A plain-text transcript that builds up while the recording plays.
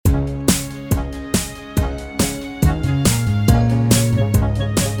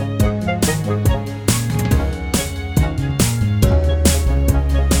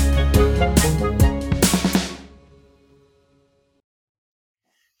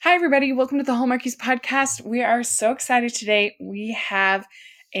Hi, everybody. Welcome to the Hallmarkies podcast. We are so excited today. We have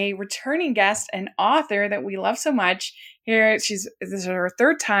a returning guest, an author that we love so much. This is her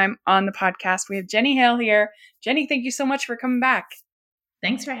third time on the podcast. We have Jenny Hale here. Jenny, thank you so much for coming back.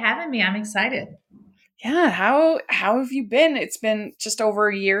 Thanks for having me. I'm excited. Yeah, how have you been? It's been just over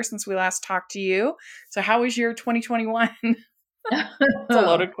a year since we last talked to you. So how was your 2021? It's a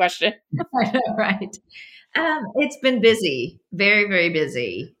loaded question. I know, right? It's been busy, very, very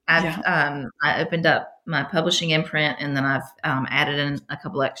busy. I opened up my publishing imprint, and then I've added in a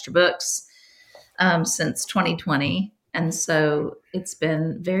couple extra books since 2020, and so it's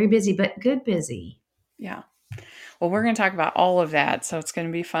been very busy, but good busy. Yeah. Well, we're going to talk about all of that, so it's going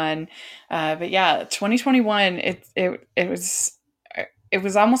to be fun. But yeah, 2021, it was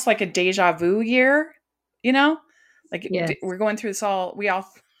almost like a deja vu year, you know? Like Yes. we're going through this all. We all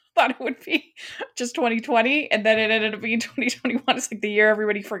thought it would be just 2020, and then it ended up being 2021. It's like the year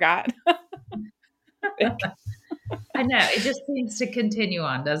everybody forgot. I know. It just seems to continue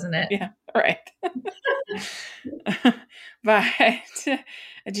on, doesn't it? Yeah, right. But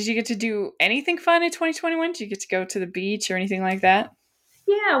did you get to do anything fun in 2021? Did you get to go to the beach or anything like that?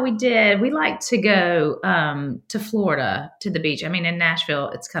 Yeah, we did. We like to go to Florida, to the beach. I mean, in Nashville,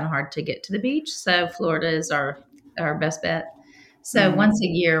 it's kind of hard to get to the beach. So Florida is our best bet. So once a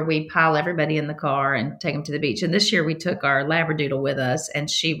year, we pile everybody in the car and take them to the beach. And this year, we took our Labradoodle with us, and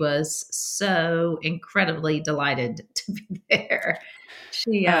she was so incredibly delighted to be there.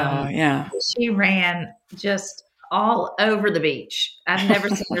 She ran just all over the beach. I've never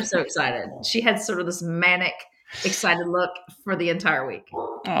seen her so excited. She had sort of this manic, excited look for the entire week.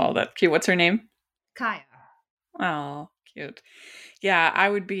 Oh, that's cute. What's her name? Kaya. Oh, cute. Yeah, I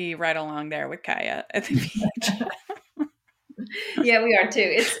would be right along there with Kaya at the beach. Yeah, we are too.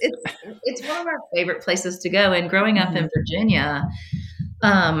 It's one of our favorite places to go. And growing up in Virginia,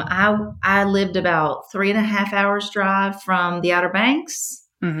 I lived about 3.5 hours drive from the Outer Banks.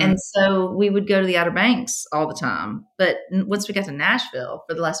 And so we would go to the Outer Banks all the time. But once we got to Nashville,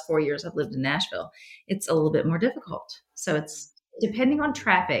 for the last 4 years, I've lived in Nashville, it's a little bit more difficult. So it's depending on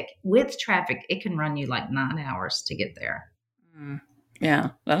traffic. With traffic, it can run you like 9 hours to get there. Yeah,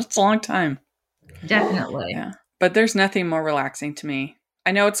 that's a long time. Definitely. Yeah. But there's nothing more relaxing to me.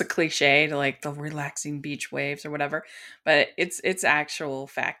 I know it's a cliche to like the relaxing beach waves or whatever, but it's actual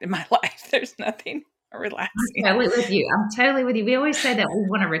fact in my life. There's nothing relaxing. I'm totally with you. We always say that we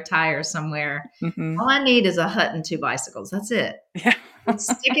want to retire somewhere. All I need is a hut and 2 bicycles. That's it. Yeah.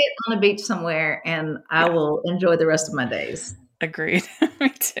 Stick it on the beach somewhere, and I will enjoy the rest of my days. Agreed. Me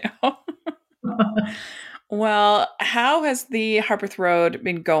too. Well, how has the Harpeth Road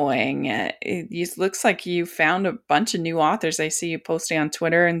been going? It looks like you found a bunch of new authors. I see you posting on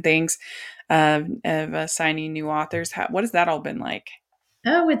Twitter and things of signing new authors. What has that all been like?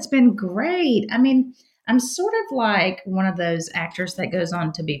 Oh, it's been great. I mean, I'm sort of like one of those actors that goes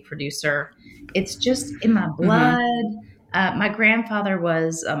on to be producer. It's just in my blood. My grandfather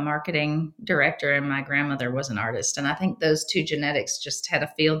was a marketing director and my grandmother was an artist. And I think those two genetics just had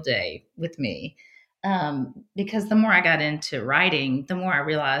a field day with me. Because the more I got into writing, the more I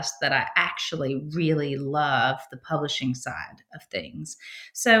realized that I actually really love the publishing side of things.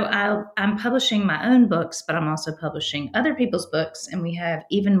 So I'm publishing my own books, but I'm also publishing other people's books, and we have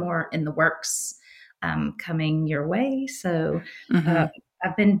even more in the works coming your way. So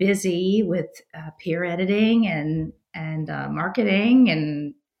I've been busy with peer editing and marketing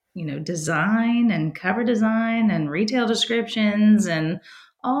and design and cover design and retail descriptions and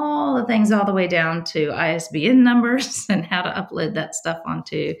all the things all the way down to ISBN numbers and how to upload that stuff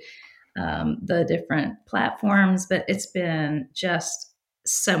onto the different platforms. But it's been just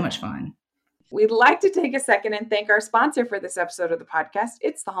so much fun. We'd like to take a second and thank our sponsor for this episode of the podcast.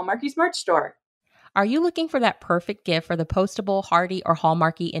 It's the Hallmarkies merch store. Are you looking for that perfect gift for the postable, hardy, or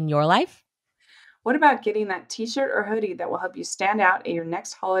Hallmarky in your life? What about getting that t-shirt or hoodie that will help you stand out at your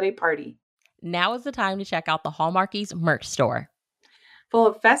next holiday party? Now is the time to check out the Hallmarkies merch store. Full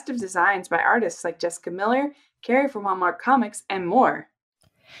of festive designs by artists like Jessica Miller, Carrie from Hallmark Comics, and more.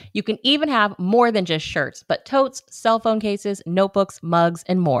 You can even have more than just shirts, but totes, cell phone cases, notebooks, mugs,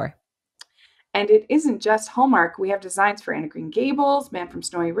 and more. And it isn't just Hallmark. We have designs for Anna Green Gables, Man from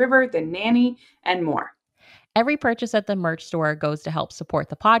Snowy River, The Nanny, and more. Every purchase at the merch store goes to help support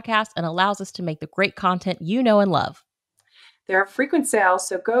the podcast and allows us to make the great content you know and love. There are frequent sales,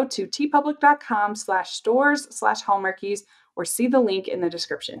 so go to tpublic.com/stores/Hallmarkies or see the link in the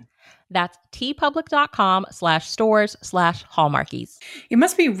description. That's tpublic.com/stores/Hallmarkies. It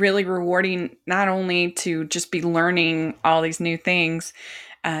must be really rewarding not only to just be learning all these new things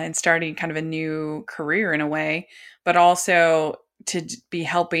and starting kind of a new career in a way, but also to be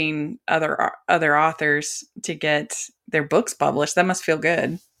helping other authors to get their books published. That must feel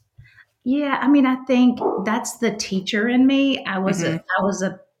good. Yeah, I mean, I think that's the teacher in me. I was a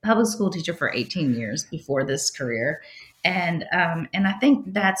public school teacher for 18 years before this career, and I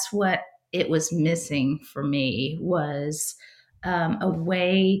think that's what it was missing for me was a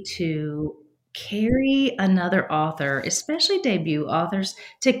way to carry another author, especially debut authors,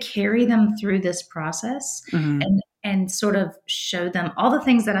 to carry them through this process and sort of show them all the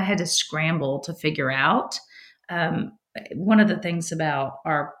things that I had to scramble to figure out. One of the things about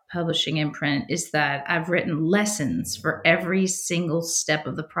our publishing imprint is that I've written lessons for every single step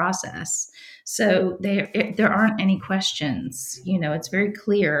of the process. So there aren't any questions. It's very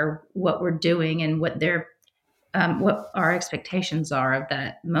clear what we're doing and what our expectations are of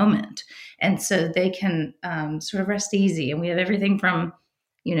that moment. And so they can sort of rest easy. And we have everything from,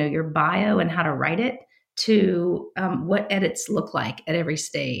 your bio and how to write it to what edits look like at every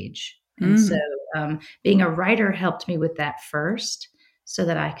stage. And so being a writer helped me with that first so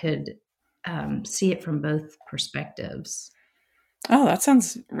that I could see it from both perspectives. Oh, that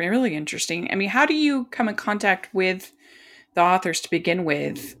sounds really interesting. I mean, how do you come in contact with the authors to begin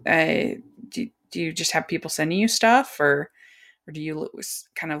with? Do you just have people sending you stuff or do you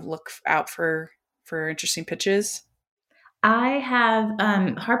kind of look out for interesting pitches? I have,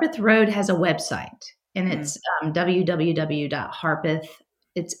 Harpeth Road has a website and it's www.harpeth.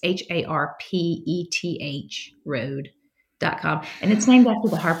 It's HARPETH road.com. And it's named after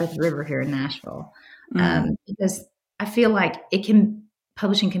the Harpeth River here in Nashville. Because I feel like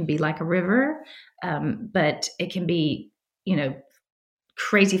publishing can be like a river, but it can be,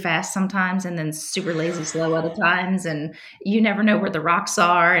 crazy fast sometimes and then super lazy slow other times. And you never know where the rocks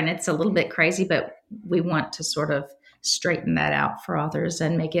are. And it's a little bit crazy, but we want to sort of straighten that out for authors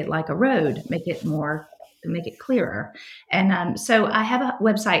and make it like a road, make it clearer. And so I have a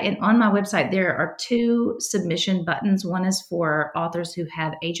website, and on my website, there are 2 submission buttons. One is for authors who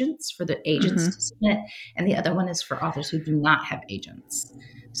have agents, for the agents to submit, and the other one is for authors who do not have agents,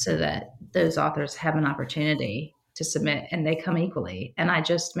 so that those authors have an opportunity to submit and they come equally. And I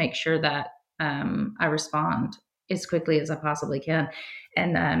just make sure that I respond as quickly as I possibly can.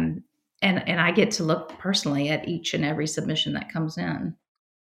 And I get to look personally at each and every submission that comes in.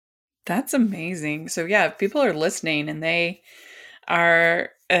 That's amazing. So yeah, if people are listening and they are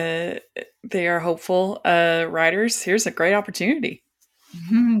hopeful writers, here's a great opportunity.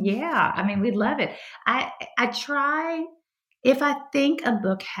 Yeah, I mean, we'd love it. I try, if I think a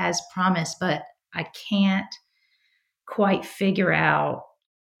book has promise, but I can't quite figure out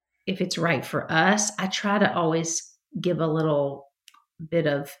if it's right for us, I try to always give a little bit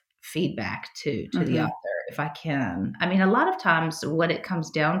of feedback to the author if I can. I mean, a lot of times what it comes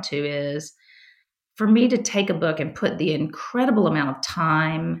down to is for me to take a book and put the incredible amount of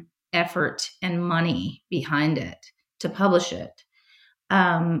time, effort, and money behind it to publish it.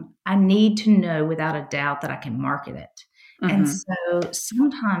 I need to know without a doubt that I can market it. And so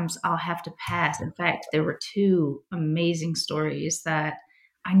sometimes I'll have to pass. In fact, there were 2 amazing stories that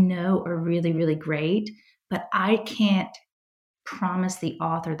I know are really, really great, but I can't promise the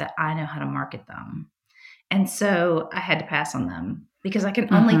author that I know how to market them. And so I had to pass on them because I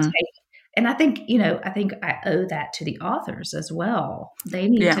can only take, and I think I owe that to the authors as well. They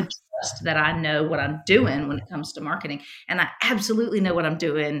need to trust that I know what I'm doing when it comes to marketing. And I absolutely know what I'm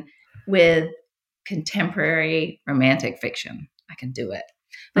doing with contemporary romantic fiction. I can do it.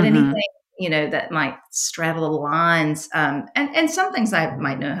 But anything, that might straddle the lines, and some things I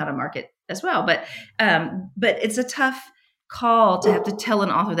might know how to market as well. But it's a tough call to have to tell an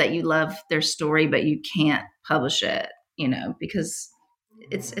author that you love their story, but you can't publish it, because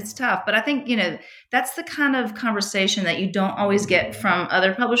it's tough. But I think, that's the kind of conversation that you don't always get from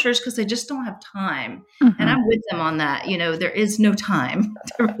other publishers because they just don't have time. And I'm with them on that. There is no time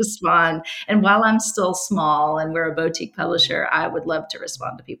to respond. And while I'm still small and we're a boutique publisher, I would love to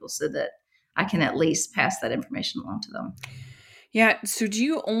respond to people so that I can at least pass that information along to them. Yeah. So do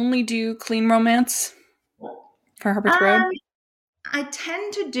you only do clean romance for Harpeth Road? I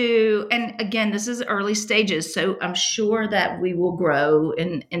tend to do, and again, this is early stages, so I'm sure that we will grow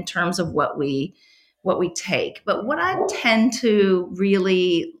in terms of what we take. But what I tend to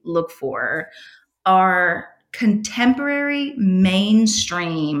really look for are contemporary,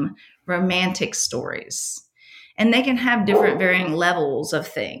 mainstream romantic stories. And they can have different varying levels of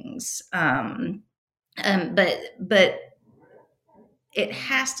things. But it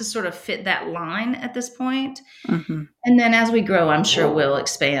has to sort of fit that line at this point. And then as we grow, I'm sure we'll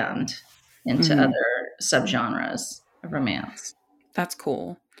expand into other subgenres of romance. That's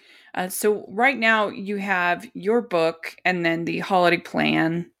cool. So right now you have your book and then the holiday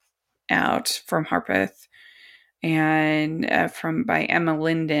plan out from Harpeth and from by Emma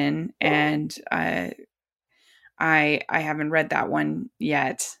Linden, and I haven't read that one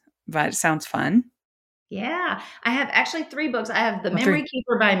yet, but it sounds fun. Yeah, I have actually 3 books. I have The Oh, 3. Memory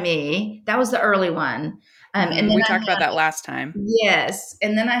Keeper by me. That was the early one. And then We I talked about have that last time. yes,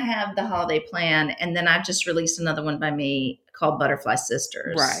 and then I have The Holiday Plan, and then I just released another one by me called Butterfly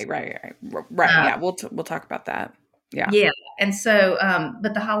Sisters. Right. Um, Yeah, we'll talk about that. Yeah. yeah, and so,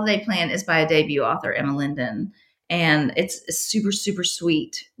 but The Holiday Plan is by a debut author, Emma Linden, and it's a super, super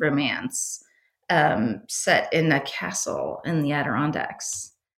sweet romance set in a castle in the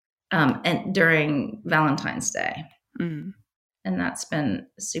Adirondacks, and during Valentine's Day. Mm. And that's been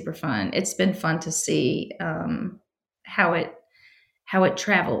super fun. It's been fun to see how it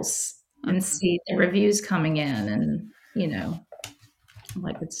travels and see the reviews coming in, and all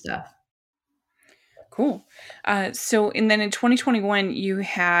that good stuff. Cool. So, and then in 2021, you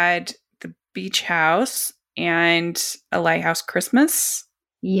had The Beach House and A Lighthouse Christmas.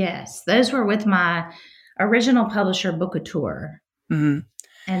 Yes, those were with my original publisher, Bookouture, Mm-hmm.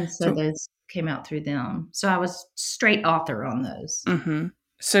 and so those came out through them. So I was straight author on those. Mm-hmm.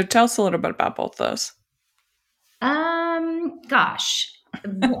 So tell us a little bit about both those. Gosh,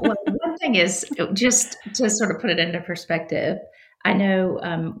 one thing is just to sort of put it into perspective. I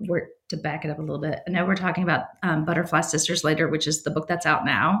know we're to back it up a little bit. I know we're talking about Butterfly Sisters later, which is the book that's out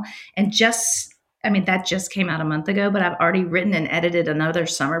now, and that just came out a month ago. But I've already written and edited another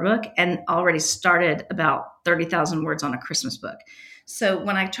summer book, and already started about 30,000 words on a Christmas book. So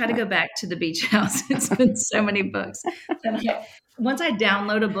when I try to go back to The Beach House, it's been so many books. Once I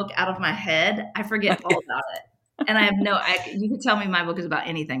download a book out of my head, I forget all about it. And I have you could tell me my book is about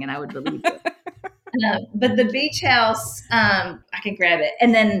anything and I would believe it. But The Beach House, I can grab it.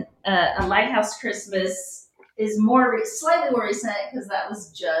 And then A Lighthouse Christmas is slightly more recent because that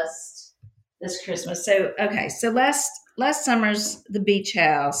was just this Christmas. So, okay. So last summer's The Beach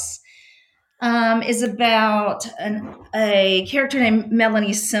House is about a character named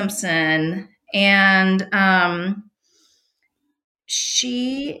Melanie Simpson. And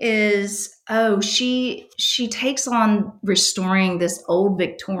she takes on restoring this old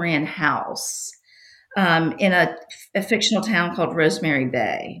Victorian house in a fictional town called Rosemary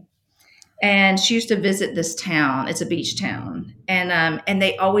Bay. And she used to visit this town. It's a beach town. And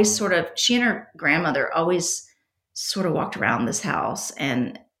they always she and her grandmother always sort of walked around this house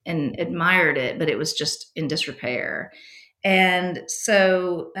and admired it, but it was just in disrepair. And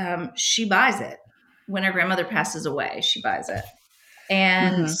so she buys it. When her grandmother passes away, she buys it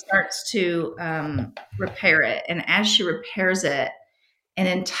and starts to repair it. And as she repairs it, an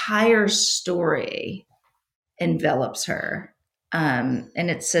entire story envelops her. And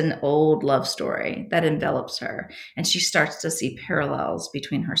it's an old love story that envelops her. And she starts to see parallels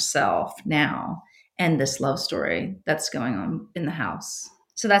between herself now and this love story that's going on in the house.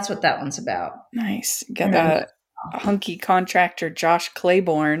 So that's what that one's about. Nice. Got that hunky contractor, Josh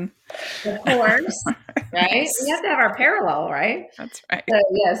Claiborne. Of course. Right? We have to have our parallel, right? That's right. So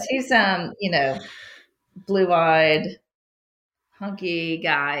yes, he's blue-eyed, hunky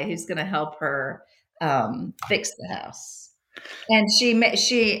guy who's going to help her fix the house, and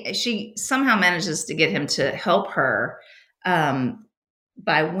she somehow manages to get him to help her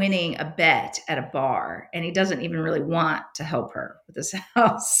by winning a bet at a bar, and he doesn't even really want to help her with this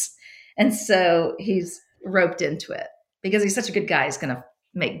house, and so he's roped into it because he's such a good guy. He's going to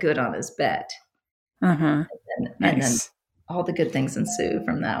make good on his bet. And then all the good things ensue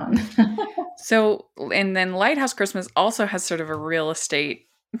from that one. So, and then Lighthouse Christmas also has sort of a real estate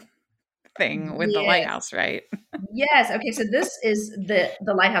thing with the lighthouse, right? Yes. Okay. So this is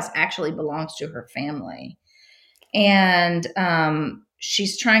the lighthouse actually belongs to her family, and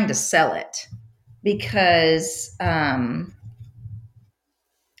she's trying to sell it because I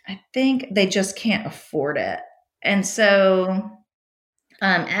think they just can't afford it. And so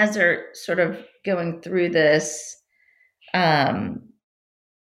as they're sort of going through this, they're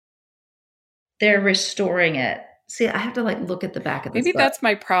restoring it. See, I have to look at the back of this Maybe book. that's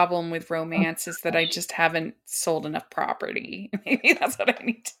my problem with romance is that I just haven't sold enough property. Maybe that's what I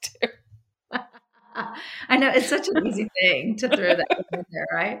need to do. I know it's such an easy thing to throw that in there,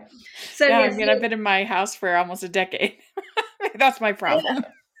 right? So yeah, I've been in my house for almost a decade. That's my problem.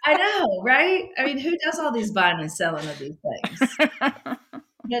 I know, right? I mean, who does all these buying and selling of these things?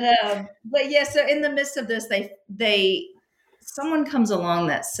 But yeah, so in the midst of this, someone comes along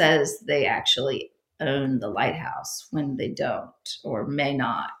that says they actually own the lighthouse when they don't or may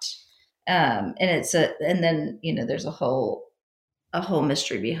not, and then there's a whole a whole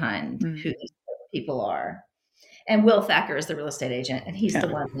mystery behind Mm. who these people are. And Will Thacker is the real estate agent, and he's Yeah. the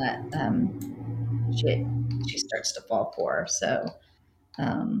one that she starts to fall for. So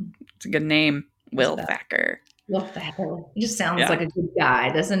It's a good name, it's Will about Thacker. Will Thacker. He just sounds Yeah. like a good guy,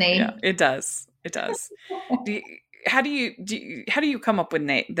 doesn't he? Yeah, it does. It does. How do you come up with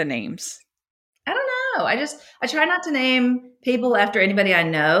the names? I don't know. I try not to name people after anybody I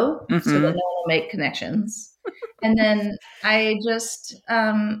know, so that no Mm-hmm. one will make connections. And then I just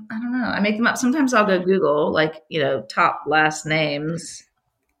I don't know. I make them up. Sometimes I'll go Google, like, top last names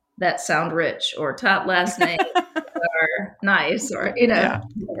that sound rich, or top last names are nice, or Yeah.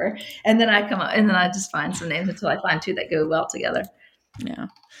 whatever. And then I come up, and then I just find some names until I find two that go well together. Yeah.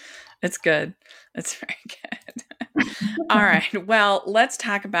 It's good. It's very good. All right. Well, let's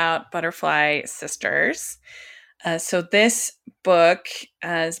talk about Butterfly Sisters. So this book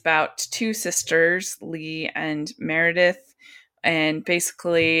is about two sisters, Lee and Meredith, and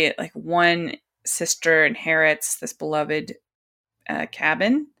basically, like, one sister inherits this beloved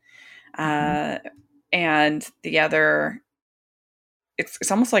cabin, and the other,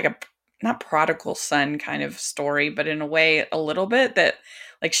 it's almost like a not prodigal son kind of story, but in a way, a little bit, that,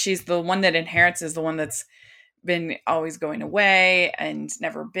 like, she's the one that inherits is the one that's been always going away and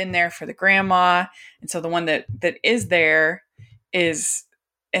never been there for the grandma. And so the one that is there is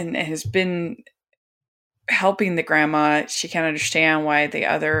and has been helping the grandma. She can't understand why the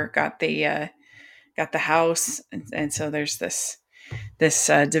other got the house. And so there's this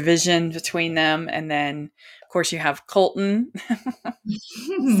division between them. And then, of course, you have Colton,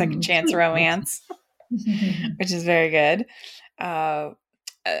 second chance romance, which is very good.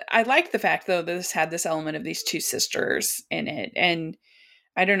 I like the fact, though, that this had this element of these two sisters in it. And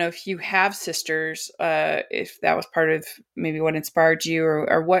I don't know if you have sisters, if that was part of maybe what inspired you,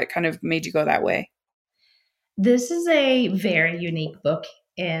 or what kind of made you go that way. This is a very unique book,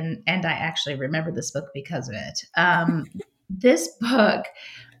 and I actually remember this book because of it. This book,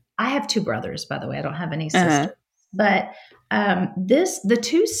 I have two brothers, by the way. I don't have any sisters. But the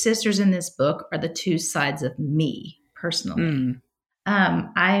two sisters in this book are the two sides of me personally.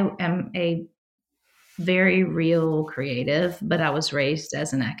 I am a very real creative, but I was raised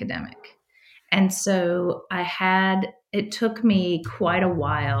as an academic. And so it took me quite a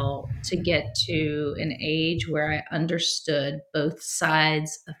while to get to an age where I understood both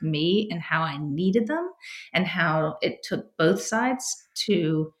sides of me and how I needed them, and how it took both sides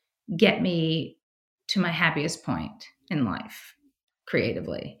to get me to my happiest point in life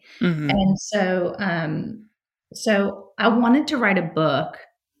creatively. And so I wanted to write a book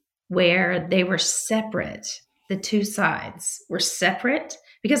where they were separate. The two sides were separate,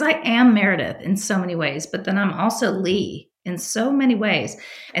 because I am Meredith in so many ways, but then I'm also Lee in so many ways.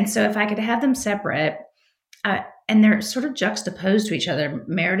 And so if I could have them separate, and they're sort of juxtaposed to each other.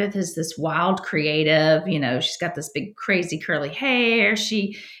 Meredith is this wild creative, she's got this big crazy curly hair.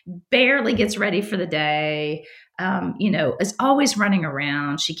 She barely gets ready for the day, is always running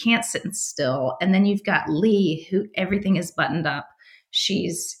around. She can't sit still. And then you've got Lee, who everything is buttoned up.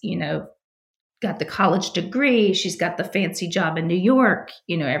 She's, got the college degree. She's got the fancy job in New York.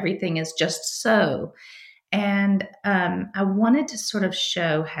 Everything is just so. And I wanted to sort of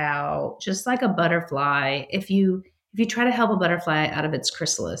show how, just like a butterfly, if you try to help a butterfly out of its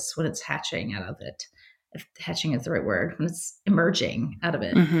chrysalis when it's hatching out of it, if hatching is the right word, when it's emerging out of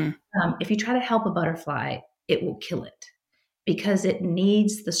it, if you try to help a butterfly, it will kill it, because it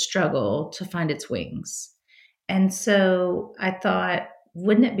needs the struggle to find its wings. And so I thought,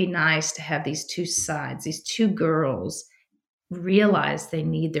 wouldn't it be nice to have these two sides, these two girls realize they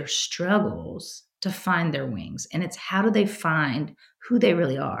need their struggles to find their wings? And it's, how do they find who they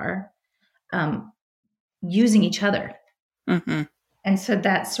really are, using each other? And so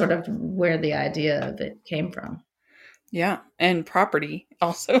that's sort of where the idea of it came from. Yeah. And property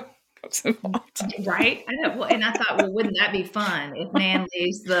also. Right? I know. Well, and I thought, well, wouldn't that be fun if Nan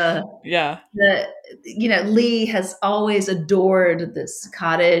leaves Lee has always adored this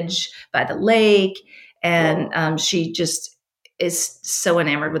cottage by the lake, and she just is so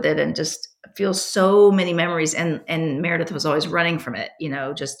enamored with it and just feels so many memories. And Meredith was always running from it,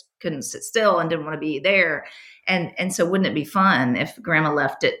 just couldn't sit still and didn't want to be there. And so wouldn't it be fun if Grandma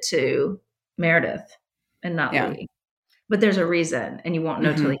left it to Meredith and not Lee? But there's a reason, and you won't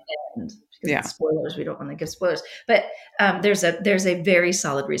know till the end, because it's spoilers. We don't want to give spoilers, but there's a very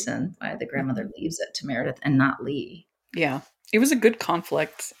solid reason why the grandmother leaves it to Meredith and not Lee. Yeah, it was a good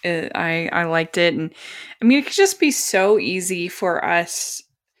conflict. I liked it, and I mean, it could just be so easy for us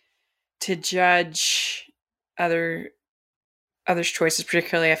to judge others' choices.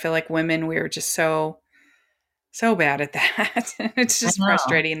 Particularly, I feel like women, we are just so so bad at that. It's I just know.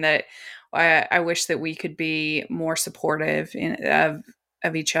 frustrating that I wish that we could be more supportive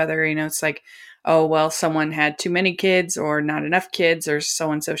of each other. It's like, oh, well, someone had too many kids or not enough kids, or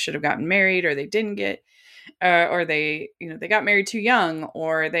so-and-so should have gotten married, or they didn't get, or they got married too young,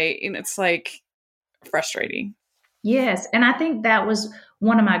 or it's like frustrating. Yes. And I think that was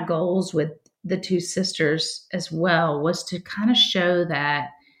one of my goals with the two sisters as well, was to kind of show that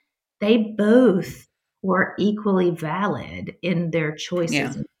they both were equally valid in their Yeah.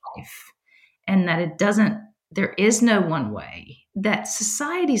 choices in life, and that there is no one way, that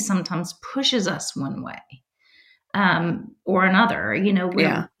society sometimes pushes us one way or another. We're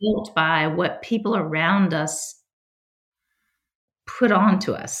Yeah. built by what people around us put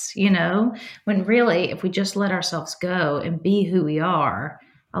onto us, when really, if we just let ourselves go and be who we are,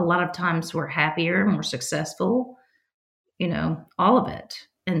 a lot of times we're happier, more successful, all of it.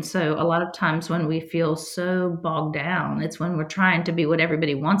 And so a lot of times when we feel so bogged down, it's when we're trying to be what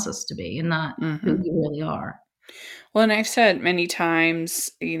everybody wants us to be and not who Hmm. we really are. Well, and I've said many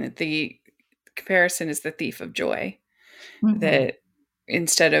times, the comparison is the thief of joy. Hmm. That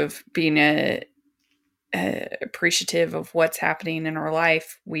instead of being appreciative of what's happening in our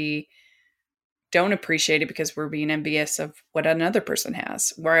life, we don't appreciate it because we're being envious of what another person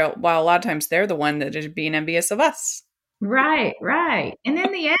has. While a lot of times they're the one that is being envious of us. Right, right. And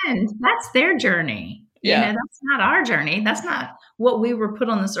in the end, that's their journey. Yeah. That's not our journey. That's not what we were put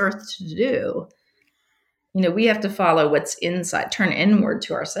on this earth to do. We have to follow what's inside, turn inward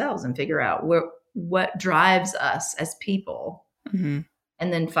to ourselves and figure out what drives us as people, Hmm.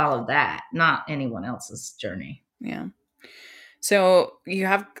 and then follow that, not anyone else's journey. Yeah. So you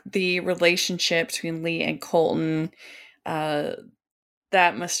have the relationship between Lee and Colton. Uh,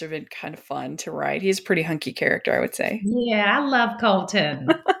 that must have been kind of fun to write. He's a pretty hunky character, I would say. Yeah, I love Colton.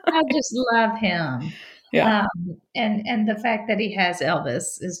 I just love him. Yeah. And the fact that he has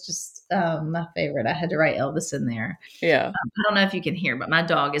Elvis is just my favorite. I had to write Elvis in there. Yeah. I don't know if you can hear, but my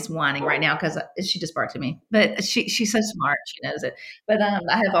dog is whining right now because she just barked at me. But she's so smart, she knows it. But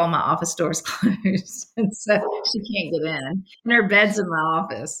I have all my office doors closed, and so she can't get in. And her bed's in my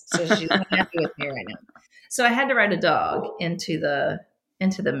office, so she's not happy with me right now. So I had to write a dog into the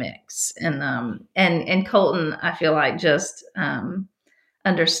mix, and Colton, I feel like, just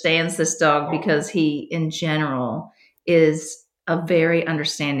understands this dog because he, in general, is a very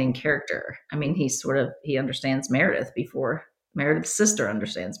understanding character. I mean, he understands Meredith before Meredith's sister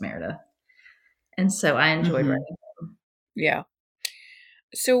understands Meredith. And so I enjoyed Hmm. writing. Yeah.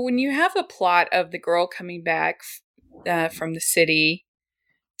 So when you have a plot of the girl coming back from the city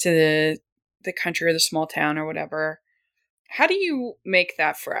to the country or the small town or whatever, how do you make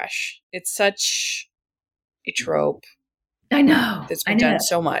that fresh? It's such a trope I know, that's I been know. done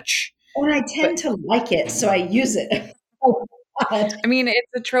so much. And I But tend to like it, so I use it. Oh, God. I mean, it's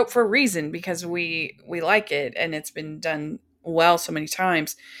a trope for a reason because we like it and it's been done well so many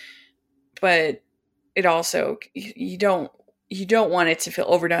times. But it also you don't want it to feel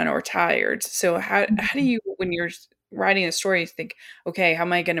overdone or tired. So how do you, when you're writing a story, think, okay, how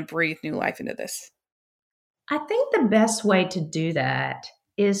am I going to breathe new life into this? I think the best way to do that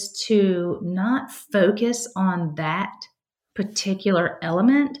is to not focus on that particular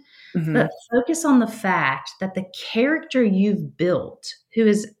element, Hmm. but focus on the fact that the character you've built, who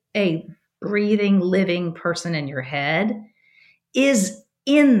is a breathing, living person in your head, is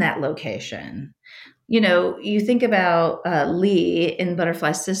in that location. You think about Lee in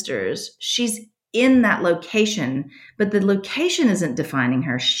Butterfly Sisters. She's in that location, but the location isn't defining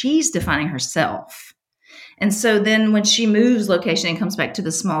her. She's defining herself. And so then when she moves location and comes back to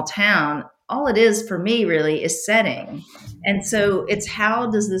the small town, all it is for me really is setting. And so it's, how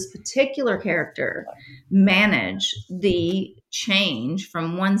does this particular character manage the change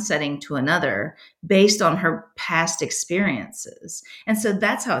from one setting to another based on her past experiences? And so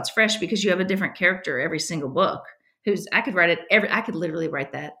that's how it's fresh, because you have a different character every single book. I could literally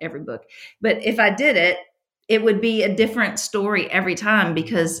write that every book. But if I did it, it would be a different story every time,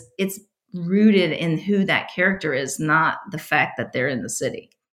 because it's rooted in who that character is, not the fact that they're in the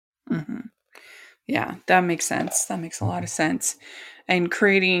city. Hmm. Yeah, that makes sense. That makes a lot of sense. And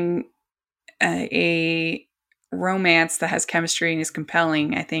creating a romance that has chemistry and is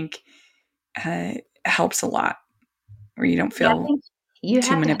compelling, I think, helps a lot, where you don't Yeah, I feel think you too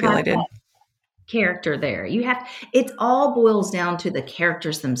have to have manipulated. that character there. It all boils down to the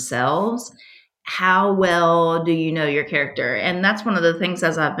characters themselves. How well do you know your character? And that's one of the things,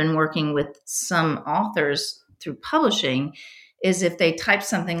 as I've been working with some authors through publishing, is if they type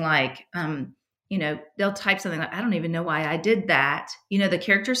something like, they'll type something like, I don't even know why I did that. The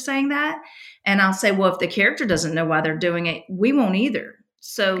character's saying that. And I'll say, well, if the character doesn't know why they're doing it, we won't either.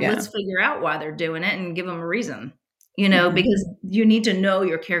 So let's figure out why they're doing it and give them a reason, because you need to know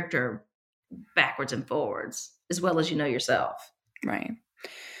your character backwards and forwards as well as you know yourself. Right.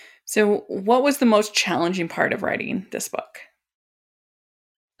 So what was the most challenging part of writing this book?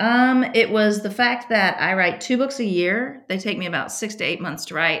 It was the fact that I write 2 books a year. They take me about 6 to 8 months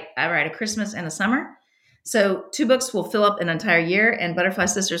to write. I write a Christmas and a summer. So 2 books will fill up an entire year, and Butterfly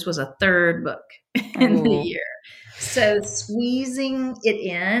Sisters was a 3rd book in the year. So squeezing it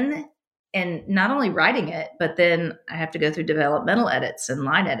in and not only writing it, but then I have to go through developmental edits and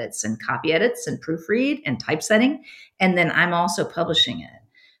line edits and copy edits and proofread and typesetting. And then I'm also publishing it.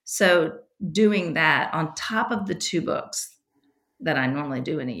 So doing that on top of the 2 books that I normally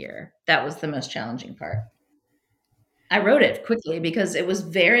do in a year, that was the most challenging part. I wrote it quickly because it was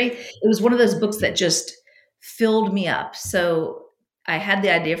one of those books that just filled me up. So I had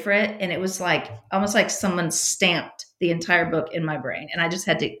the idea for it, and it was almost like someone stamped the entire book in my brain, and I just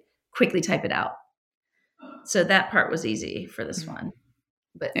had to quickly type it out. So that part was easy for this one,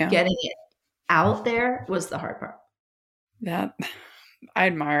 but getting it out there was the hard part. That I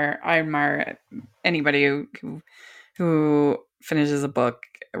admire anybody who finishes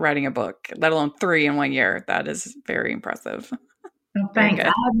writing a book, let alone 3 in 1 year. That is very impressive. Oh, thanks. I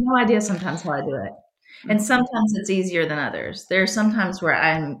have no idea sometimes how I do it. And sometimes it's easier than others. There are some times where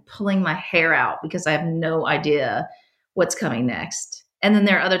I'm pulling my hair out because I have no idea what's coming next. And then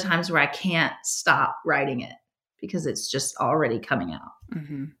there are other times where I can't stop writing it because it's just already coming out.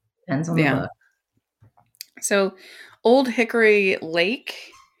 Mm-hmm. Depends on the book. So Old Hickory Lake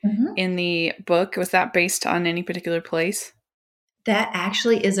in the book, was that based on any particular place? That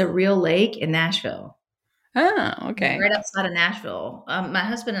actually is a real lake in Nashville. Oh, okay. Right outside of Nashville. My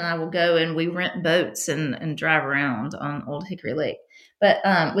husband and I will go and we rent boats and drive around on Old Hickory Lake, but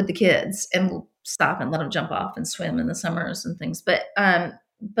with the kids, and we'll stop and let them jump off and swim in the summers and things. But I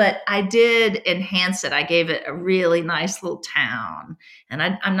did enhance it. I gave it a really nice little town, and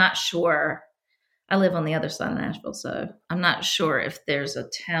I'm not sure. I live on the other side of Nashville, so I'm not sure if there's a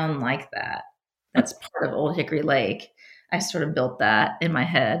town like that that's part of Old Hickory Lake. I sort of built that in my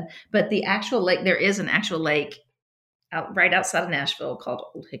head. But the actual lake, there is an actual lake right outside of Nashville called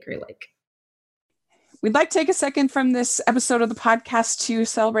Old Hickory Lake. We'd like to take a second from this episode of the podcast to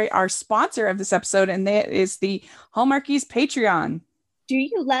celebrate our sponsor of this episode, and that is the Hallmarkies Patreon. Do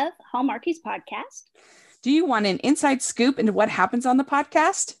you love Hallmarkies podcast? Do you want an inside scoop into what happens on the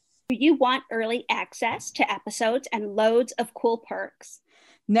podcast? Do you want early access to episodes and loads of cool perks?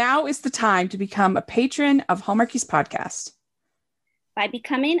 Now is the time to become a patron of Hallmarkies podcast. By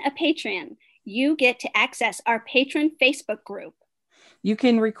becoming a patron, you get to access our patron Facebook group. You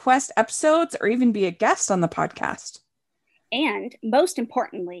can request episodes or even be a guest on the podcast. And most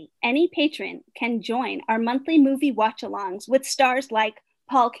importantly, any patron can join our monthly movie watch-alongs with stars like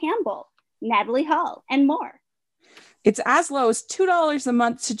Paul Campbell, Natalie Hall, and more. It's as low as $2 a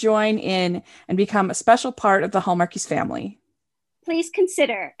month to join in and become a special part of the Hallmarkies family. Please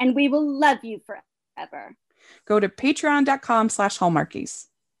consider, and we will love you forever. Go to patreon.com/Hallmarkies.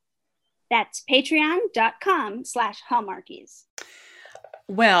 That's patreon.com/Hallmarkies.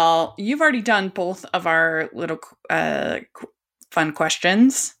 Well, you've already done both of our little fun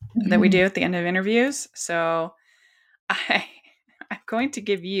questions that we do at the end of interviews. So I'm going to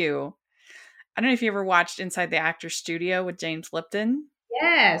give you, I don't know if you ever watched Inside the Actors Studio with James Lipton.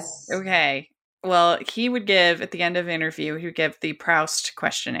 Yes. Okay. Well, he would give, at the end of the interview, he would give the Proust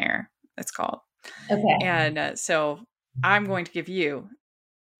questionnaire, it's called. Okay. And so I'm going to give you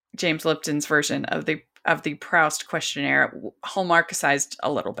James Lipton's version of the Proust questionnaire, Hallmarkicized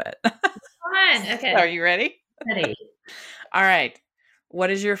a little bit. Fun. Okay. Are you ready? Ready. All right. What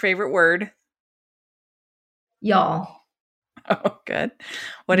is your favorite word? Y'all. Oh, good.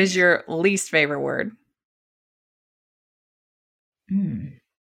 What is your least favorite word? I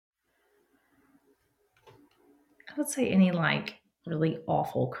would say any really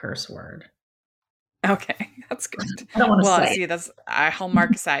awful curse word. Okay, that's good. I don't want to say. See, that's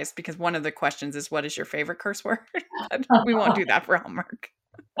Hallmarkicized because one of the questions is, what is your favorite curse word? We won't do that for Hallmark.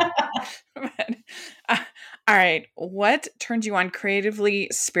 But, all right. What turns you on creatively,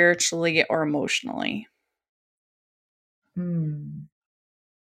 spiritually, or emotionally?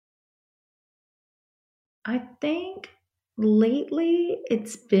 I think lately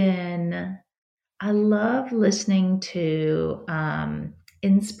it's been, I love listening to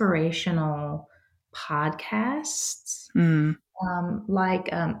inspirational podcasts. I know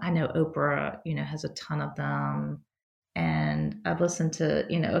Oprah, has a ton of them. And I've listened to,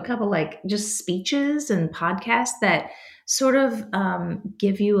 a couple like just speeches and podcasts that sort of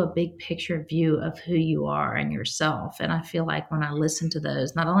give you a big picture view of who you are and yourself. And I feel like when I listen to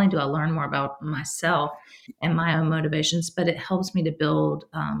those, not only do I learn more about myself and my own motivations, but it helps me to build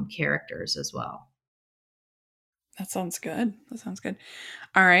characters as well. That sounds good.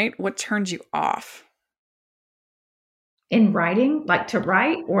 All right. What turns you off? In writing, like to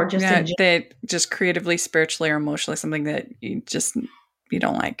write, or just in that just creatively, spiritually, or emotionally, something that you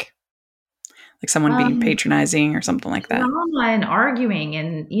don't like someone being patronizing or something like that. Drama and arguing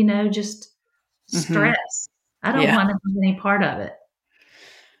and just stress. I don't want to have any part of it.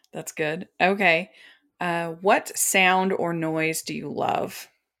 That's good. Okay. What sound or noise do you love?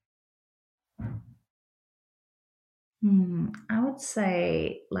 I would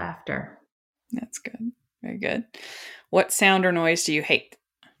say laughter. That's good. Very good. What sound or noise do you hate?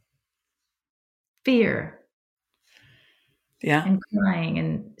 Fear. Yeah. And crying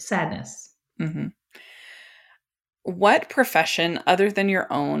and sadness. Mm-hmm. What profession other than your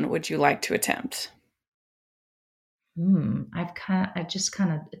own would you like to attempt? I just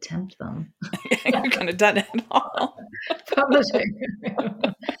kind of attempt them. You've kind of done it all. Publishing.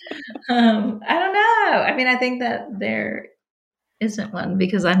 I don't know. I mean, I think that there isn't one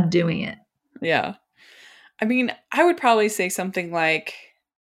because I'm doing it. Yeah. I mean, I would probably say something like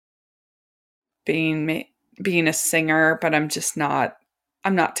being a singer, but I'm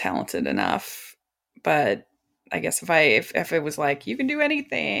not talented enough. But I guess if it was like, you can do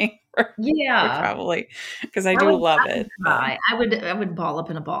anything. Yeah. Probably. Because I do love it. I would ball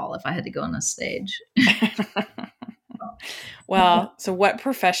up in a ball if I had to go on a stage. Well, so what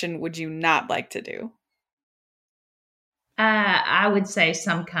profession would you not like to do? I would say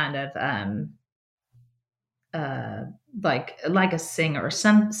some kind of like a singer or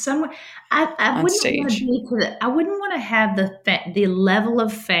someone. I wouldn't want to have the level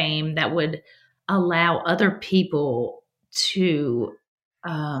of fame that would allow other people to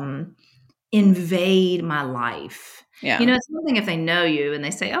invade my life. Yeah. It's one thing if they know you and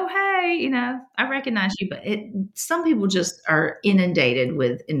they say, "Oh, hey, I recognize you," but some people just are inundated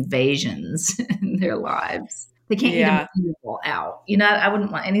with invasions in their lives. They can't even people out. I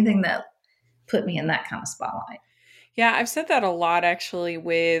wouldn't want anything that put me in that kind of spotlight. Yeah, I've said that a lot actually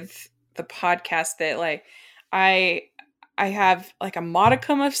with the podcast that like I have like a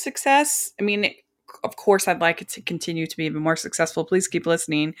modicum of success. I mean, of course I'd like it to continue to be even more successful. Please keep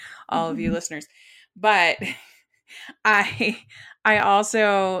listening, all of you listeners. But I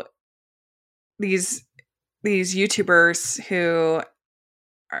also these YouTubers who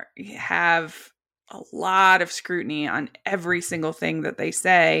have a lot of scrutiny on every single thing that they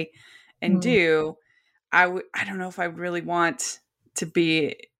say and do. I don't know if I really want to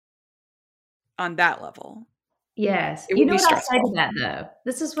be on that level. Yes. You know what I say to that though?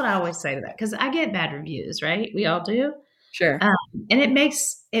 This is what I always say to that because I get bad reviews, right? We all do. Sure. And it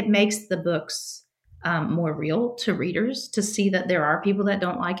makes the books more real to readers to see that there are people that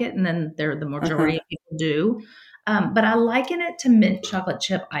don't like it, and then the majority of people do. But I liken it to mint chocolate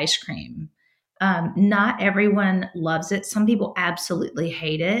chip ice cream. Not everyone loves it. Some people absolutely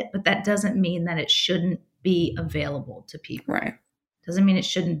hate it, but that doesn't mean that it shouldn't be available to people. Right. Doesn't mean it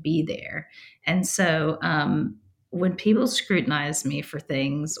shouldn't be there. And so when people scrutinize me for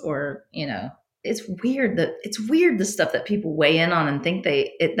things or, it's weird the stuff that people weigh in on and think that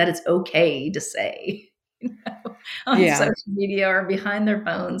it's okay to say on social media or behind their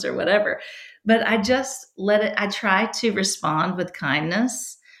phones or whatever. But I just I try to respond with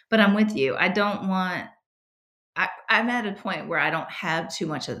kindness, but I'm with you. I don't want, I'm at a point where I don't have too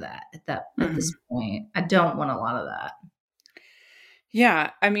much of that at this point. I don't want a lot of that. Yeah,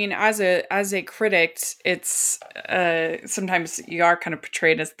 I mean, as a critic, it's sometimes you are kind of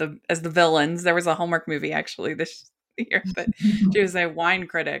portrayed as the villains. There was a Hallmark movie actually this year that she was a wine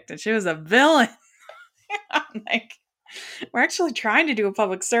critic and she was a villain. I'm like, we're actually trying to do a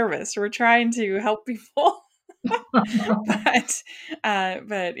public service. We're trying to help people, but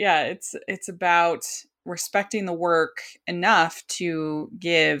yeah, it's about respecting the work enough to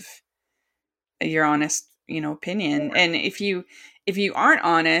give your honest, opinion. And if you aren't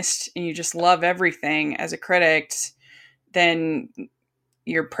honest and you just love everything as a critic, then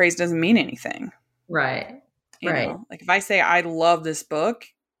your praise doesn't mean anything. Right. You know, like if I say I love this book,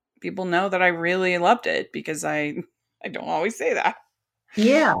 people know that I really loved it because I don't always say that.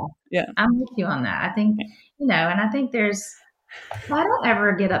 Yeah. Yeah. I'm with you on that. I think, and I think I don't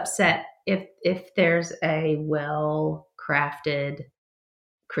ever get upset if there's a well-crafted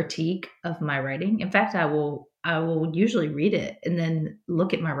critique of my writing. In fact, I will usually read it and then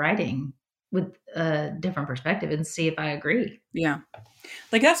look at my writing with a different perspective and see if I agree. Yeah.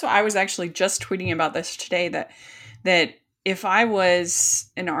 Like that's what I was actually just tweeting about this today, that if I was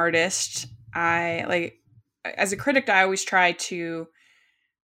an artist, I like, as a critic, I always try to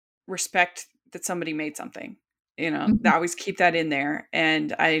respect that somebody made something, I always keep that in there.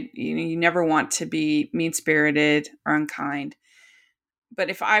 And you never want to be mean spirited or unkind. But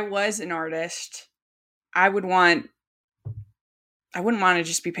if I was an artist, I wouldn't want to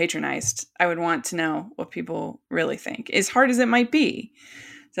just be patronized. I would want to know what people really think, as hard as it might be.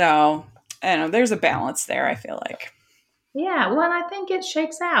 So I don't know, there's a balance there, I feel like. Yeah. Well, and I think it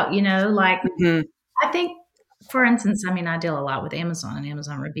shakes out, like I think, for instance, I deal a lot with Amazon and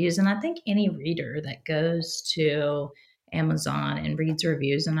Amazon reviews, and I think any reader that goes to Amazon and reads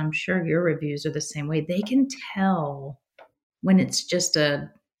reviews, and I'm sure your reviews are the same way, they can tell when it's just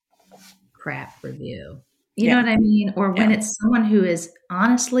a crap review. You know what I mean? Or when it's someone who is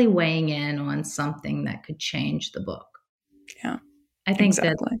honestly weighing in on something that could change the book. Yeah. I think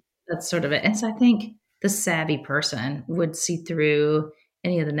that's sort of it. And so I think the savvy person would see through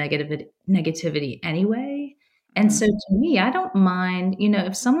any of the negativity anyway. And so to me, I don't mind,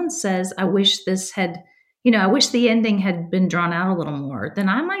 if someone says, I wish this had, I wish the ending had been drawn out a little more, then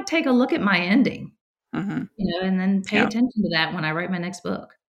I might take a look at my ending, and then pay attention to that when I write my next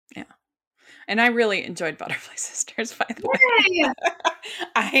book. Yeah. And I really enjoyed Butterfly Sisters, by the way.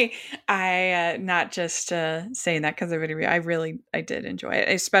 I not just saying that because I did enjoy it,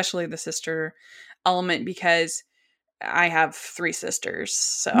 especially the sister element, because I have 3 sisters,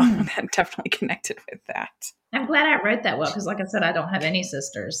 so that definitely connected with that. I'm glad I wrote that well, because like I said, I don't have any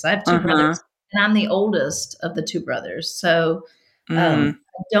sisters. I have 2 brothers, and I'm the oldest of the 2 brothers. So I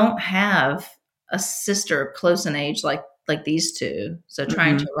don't have a sister close in age like these 2. So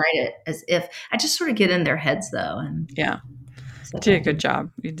trying to write it as if I just sort of get in their heads, though. And you did a good job.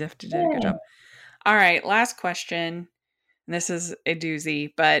 You definitely did a good job. All right, last question. And this is a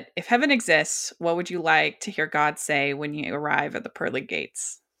doozy, but if heaven exists, what would you like to hear God say when you arrive at the pearly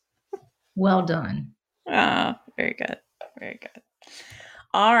gates? Well done. Very good. Very good.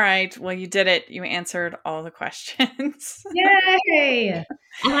 All right. Well, you did it. You answered all the questions. Yay!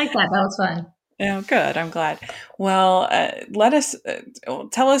 I like that. That was fun. Oh, good. I'm glad. Well,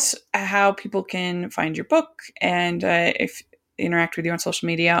 tell us how people can find your book and if interact with you on social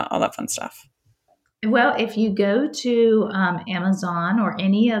media, all that fun stuff. Well, if you go to Amazon or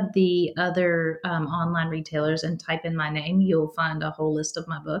any of the other online retailers and type in my name, you'll find a whole list of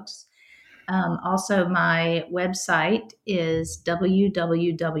my books. Also, my website is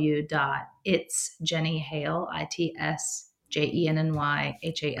www.itsjennyhale,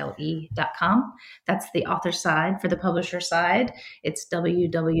 itsjennyhale.com. That's the author side. For the publisher side, it's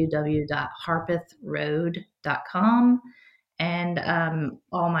www.harpethroad.com. And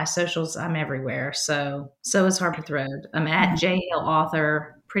all my socials, I'm everywhere. So is Harpeth Road. I'm at J Hale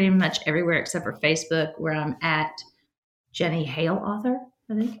Author pretty much everywhere except for Facebook, where I'm at Jenny Hale Author,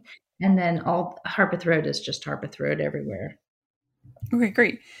 I think. And then all Harpeth Road is just Harpeth Road everywhere. Okay,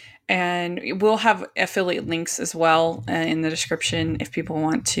 great. And we'll have affiliate links as well in the description if people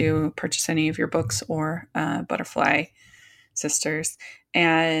want to purchase any of your books or Butterfly Sisters.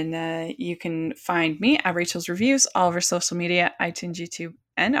 And you can find me at Rachel's Reviews, all over social media, iTunes, YouTube,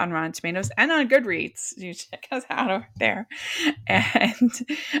 and on Rotten Tomatoes, and on Goodreads. You check us out over there.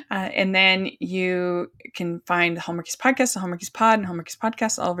 And then you can find the Hallmarkies Podcast, the Hallmarkies Pod, and Hallmarkies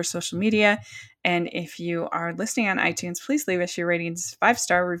Podcast all over social media. And if you are listening on iTunes, please leave us your ratings,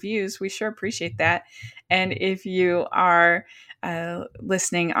 5-star reviews. We sure appreciate that. And if you are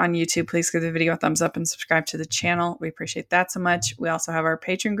listening on YouTube, please give the video a thumbs up and subscribe to the channel. We appreciate that so much. We also have our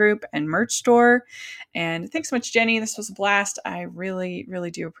Patreon group and merch store. And thanks so much, Jenny. This was a blast. I really, really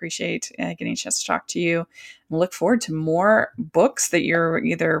do appreciate getting a chance to talk to you. And look forward to more books that you're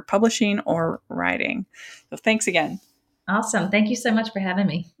either publishing or writing. So thanks again. Awesome. Thank you so much for having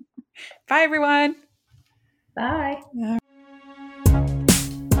me. Bye, everyone. Bye.